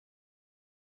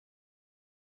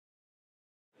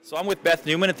So I'm with Beth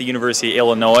Newman at the University of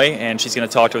Illinois, and she's going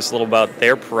to talk to us a little about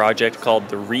their project called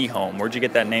the Rehome. Where'd you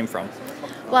get that name from?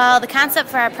 Well, the concept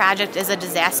for our project is a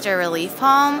disaster relief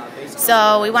home.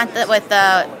 So we went with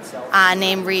the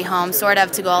name Rehome, sort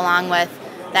of to go along with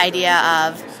the idea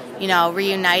of,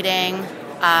 reuniting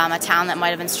a town that might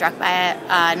have been struck by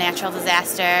a natural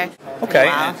disaster. Okay,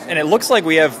 and it looks like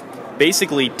we have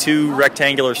basically two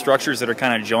rectangular structures that are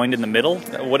kind of joined in the middle.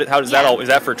 How does that all? Is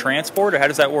that for transport, or how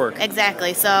does that work?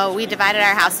 Exactly. So we divided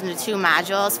our house into two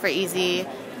modules for easy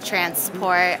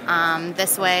transport.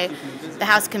 This way, the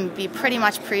house can be pretty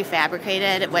much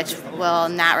prefabricated, which will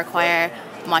not require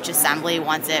much assembly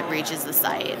once it reaches the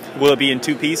site. Will it be in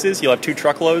two pieces? You'll have two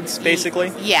truckloads,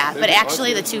 basically? Yeah, but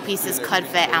actually the two pieces could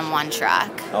fit on one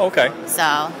truck. Oh, okay.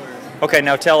 So. Okay,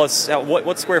 now tell us,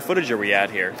 what square footage are we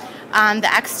at here? The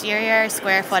exterior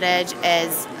square footage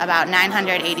is about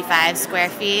 985 square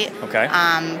feet. Okay.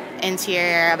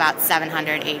 Interior about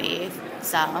 780.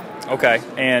 So. Okay,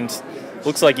 and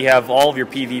looks like you have all of your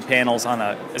PV panels on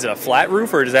is it a flat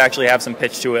roof, or does it actually have some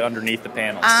pitch to it underneath the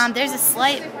panels? There's a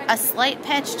slight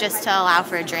pitch just to allow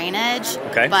for drainage.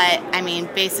 Okay. But I mean,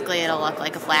 basically it'll look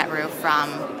like a flat roof from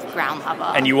ground level.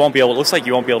 And it looks like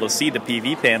you won't be able to see the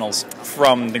PV panels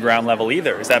from the ground level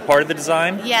either. Is that part of the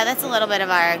design? Yeah, that's a little bit of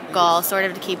our goal, sort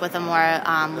of to keep with a more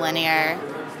linear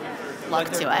look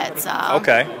to it. So.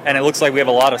 Okay, and it looks like we have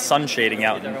a lot of sun shading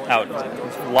out,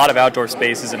 a lot of outdoor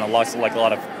spaces, and a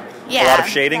lot of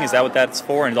shading. Is that what that's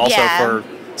for? And also for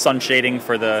sun shading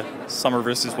for the summer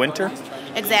versus winter?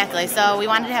 Exactly. So we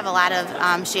wanted to have a lot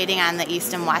of shading on the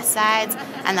east and west sides,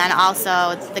 and then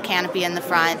also the canopy in the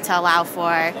front to allow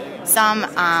for some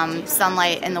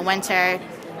sunlight in the winter,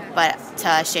 but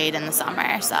to shade in the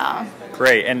summer. So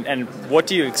great. And what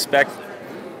do you expect?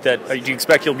 Do you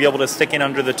expect you'll be able to stick in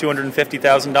under the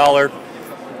 $250,000?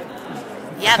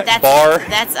 Yeah,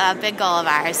 that's a big goal of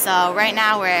ours. So right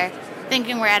now we're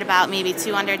thinking we're at about maybe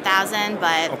 200,000,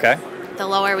 but okay. The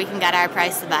lower we can get our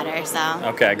price, the better. So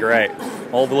okay, great.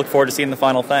 Well, we look forward to seeing the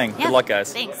final thing. Yeah, good luck,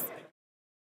 guys. Thanks.